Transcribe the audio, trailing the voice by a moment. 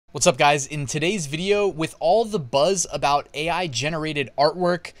What's up, guys? In today's video, with all the buzz about AI generated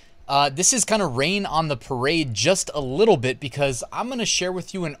artwork, this is kind of rain on the parade just a little bit because I'm going to share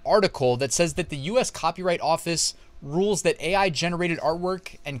with you an article that says that the US Copyright Office rules that AI generated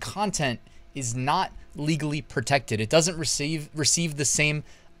artwork and content is not legally protected. It doesn't receive the same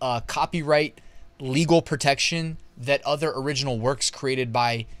copyright legal protection that other original works created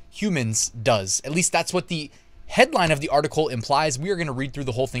by humans does. At least that's what the headline of the article implies. We are going to read through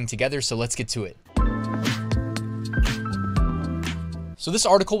the whole thing together, so let's get to it. So this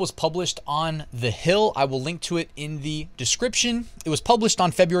article was published on The Hill. I will link to it in the description. It was published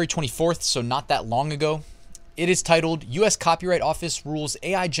on February 24th, so not that long ago. It is titled, U.S. Copyright Office Rules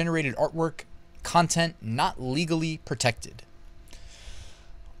AI Generated Artwork Content Not Legally Protected.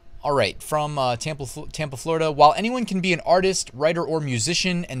 All right, from Tampa, Florida. While anyone can be an artist, writer, or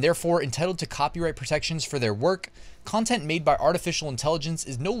musician, and therefore entitled to copyright protections for their work, content made by artificial intelligence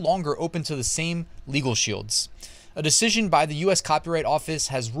is no longer open to the same legal shields. A decision by the U.S. Copyright Office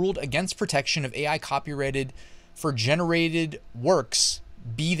has ruled against protection of AI copyrighted for generated works,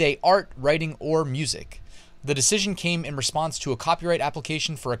 be they art, writing, or music. The decision came in response to a copyright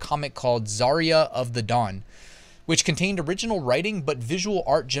application for a comic called Zarya of the Dawn, which contained original writing but visual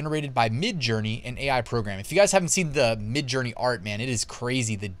art generated by Midjourney, an AI program. If you guys haven't seen the Midjourney art, man, it is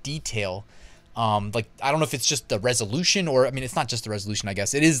crazy. The detail, like, I don't know if it's just the resolution or, I mean, it's not just the resolution, I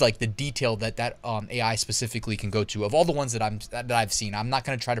guess. It is like the detail that AI specifically can go to. Of all the ones that I've seen, I'm not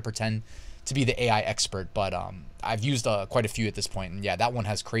going to try to pretend to be the AI expert, but I've used quite a few at this point. And yeah, that one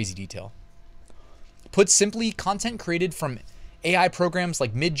has crazy detail. Put simply, content created from AI programs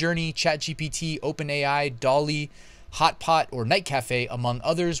like Midjourney, ChatGPT, OpenAI, DALL-E, Hotpot, or Night Cafe, among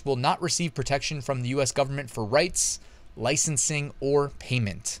others, will not receive protection from the US government for rights, licensing, or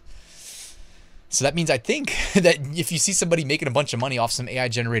payment. So that means, I think, that if you see somebody making a bunch of money off some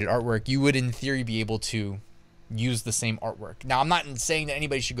AI-generated artwork, you would, in theory, be able to use the same artwork. Now, I'm not saying that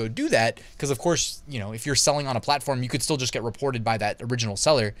anybody should go do that, because, of course, you know, if you're selling on a platform, you could still just get reported by that original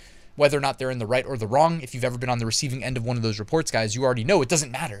seller. Whether or not they're in the right or the wrong, if you've ever been on the receiving end of one of those reports, guys, you already know it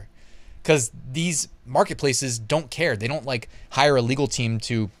doesn't matter, because these marketplaces don't care. They don't like hire a legal team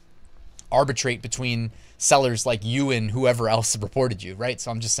to arbitrate between sellers like you and whoever else reported you, right?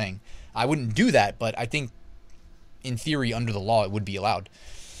 So I'm just saying I wouldn't do that, but I think in theory under the law it would be allowed.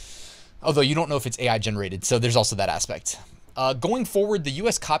 Although you don't know if it's AI generated, so there's also that aspect. Going forward, the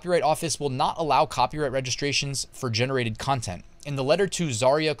U.S. Copyright Office will not allow copyright registrations for generated content. In the letter to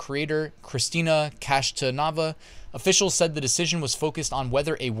Zarya creator Kristina Kashtanova, officials said the decision was focused on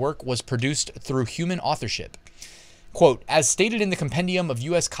whether a work was produced through human authorship. Quote, as stated in the compendium of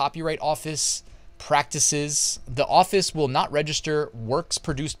U.S. Copyright Office practices, the office will not register works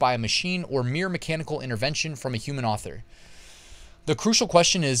produced by a machine or mere mechanical intervention from a human author. The crucial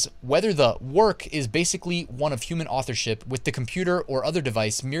question is whether the work is basically one of human authorship, with the computer or other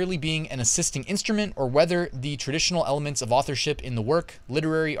device merely being an assisting instrument, or whether the traditional elements of authorship in the work,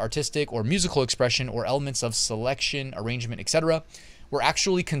 literary, artistic, or musical expression, or elements of selection, arrangement, etc., were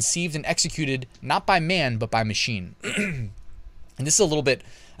actually conceived and executed not by man, but by machine. And this is a little bit,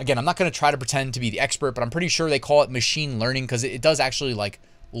 again, I'm not going to try to pretend to be the expert, but I'm pretty sure they call it machine learning because it does actually like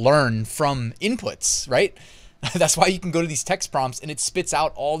learn from inputs, right? That's why you can go to these text prompts and it spits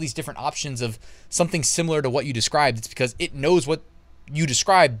out all these different options of something similar to what you described. It's because it knows what you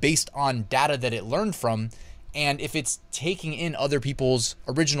described based on data that it learned from. And if it's taking in other people's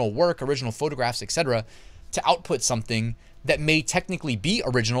original work, original photographs, etc., to output something that may technically be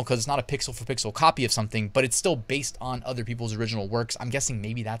original because it's not a pixel for pixel copy of something, but it's still based on other people's original works. I'm guessing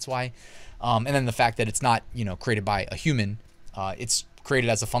maybe that's why. And then the fact that it's not, you know, created by a human, it's created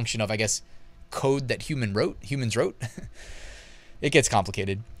as a function of, I guess, code that humans wrote. It gets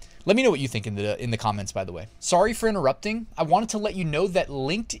complicated. Let me know what you think in the comments, by the way. Sorry for interrupting. I wanted to let you know that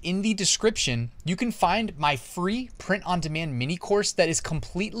linked in the description, you can find my free print-on-demand mini course that is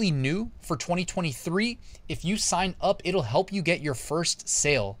completely new for 2023. If you sign up, it'll help you get your first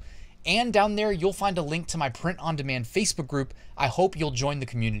sale. And down there, you'll find a link to my print-on-demand Facebook group. I hope you'll join the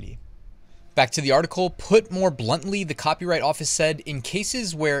community. Back to the article. Put more bluntly, the Copyright Office said, in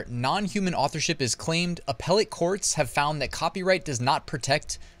cases where non-human authorship is claimed, appellate courts have found that copyright does not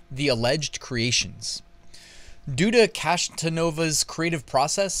protect the alleged creations. Due to Kashtanova's creative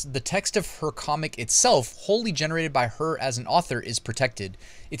process, the text of her comic itself, wholly generated by her as an author, is protected.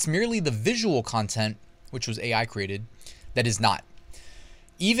 It's merely the visual content, which was AI created, that is not.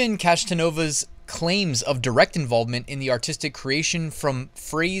 Even Kashtanova's claims of direct involvement in the artistic creation, from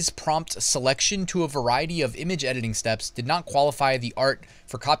phrase prompt selection to a variety of image editing steps, did not qualify the art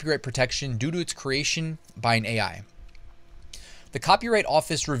for copyright protection due to its creation by an AI. The Copyright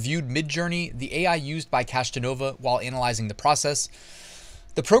Office reviewed Midjourney, the AI used by Castanova, while analyzing the process.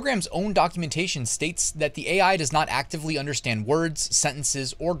 The program's own documentation states that the AI does not actively understand words,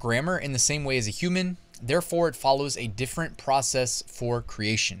 sentences, or grammar in the same way as a human. Therefore, it follows a different process for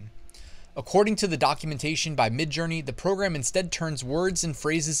creation. According to the documentation by Midjourney, the program instead turns words and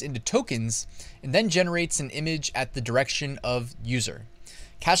phrases into tokens and then generates an image at the direction of user.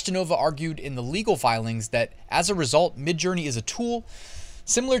 Castanova argued in the legal filings that as a result, Midjourney is a tool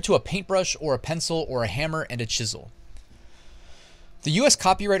similar to a paintbrush or a pencil or a hammer and a chisel. The U.S.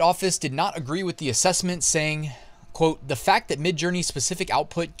 Copyright Office did not agree with the assessment, saying, quote, "The fact that Midjourney's specific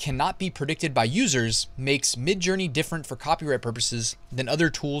output cannot be predicted by users makes Midjourney different for copyright purposes than other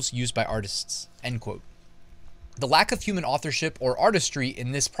tools used by artists," end quote. The lack of human authorship or artistry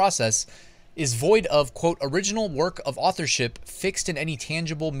in this process is void of, quote, "original work of authorship fixed in any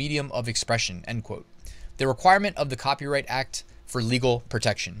tangible medium of expression," end quote. The requirement of the Copyright Act for legal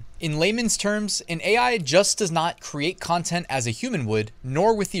protection. In layman's terms, an AI just does not create content as a human would,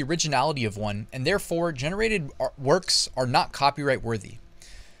 nor with the originality of one, and therefore generated works are not copyright worthy.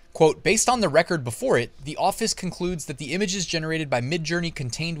 Quote, "Based on the record before it, the office concludes that the images generated by Midjourney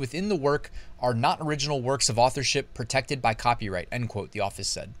contained within the work are not original works of authorship protected by copyright," end quote, the office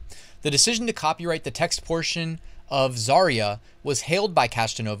said. The decision to copyright the text portion of Zarya was hailed by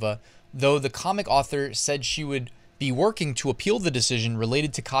Castanova, though the comic author said she would be working to appeal the decision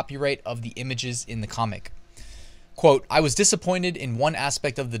related to copyright of the images in the comic. Quote, "I was disappointed in one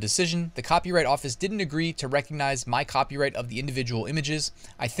aspect of the decision. The Copyright Office didn't agree to recognize my copyright of the individual images.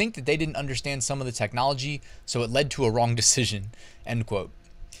 I think that they didn't understand some of the technology, so it led to a wrong decision," end quote.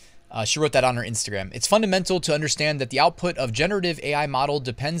 She wrote that on her Instagram. "It's fundamental to understand that the output of generative AI model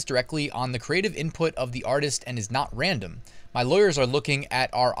depends directly on the creative input of the artist and is not random. My lawyers are looking at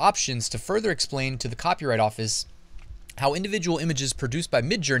our options to further explain to the Copyright Office how individual images produced by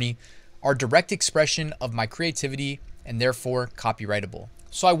Midjourney are direct expression of my creativity and therefore copyrightable."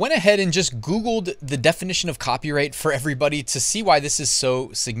 So I went ahead and just Googled the definition of copyright for everybody to see why this is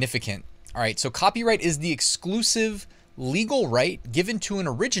so significant. All right, so copyright is the exclusive legal right given to an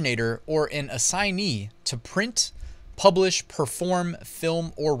originator or an assignee to print, publish, perform,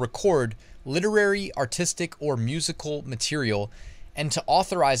 film, or record literary, artistic, or musical material, and to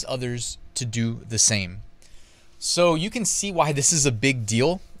authorize others to do the same. So you can see why this is a big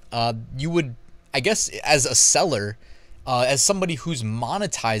deal. You would, I guess, as a seller, as somebody who's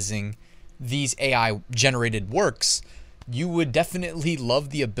monetizing these AI generated works, you would definitely love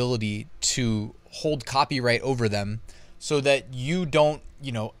the ability to hold copyright over them so that you don't,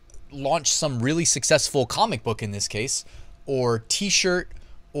 you know, launch some really successful comic book in this case, or t-shirt,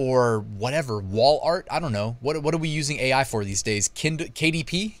 or whatever, wall art. I don't know. What are we using AI for these days?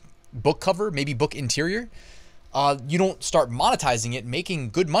 KDP, book cover, maybe book interior. You don't start monetizing it,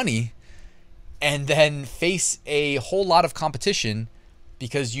 making good money, and then face a whole lot of competition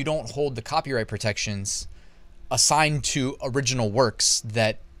because you don't hold the copyright protections assigned to original works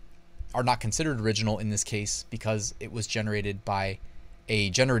that are not considered original in this case because it was generated by a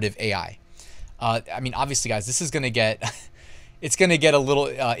generative AI. I mean, obviously, guys, this is going to get it's going to get a little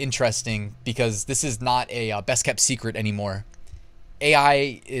interesting because this is not a best kept secret anymore.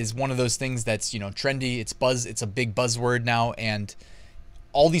 AI is one of those things that's, you know, trendy. It's a big buzzword now, and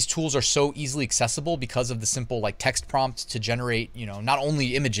all these tools are so easily accessible because of the simple like text prompt to generate, you know, not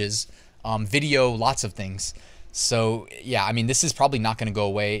only images, video, lots of things. So yeah, I mean, this is probably not going to go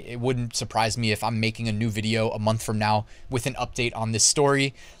away. It wouldn't surprise me if I'm making a new video a month from now with an update on this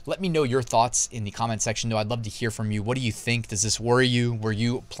story. Let me know your thoughts in the comment section though. I'd love to hear from you. What do you think? Does this worry you? Were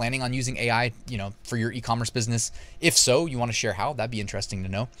you planning on using AI, you know, for your e-commerce business? If so, you want to share how? That'd be interesting to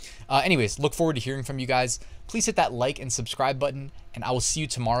know. Anyways, look forward to hearing from you guys. Please hit that like and subscribe button, and I will see you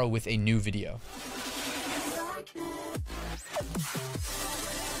tomorrow with a new video.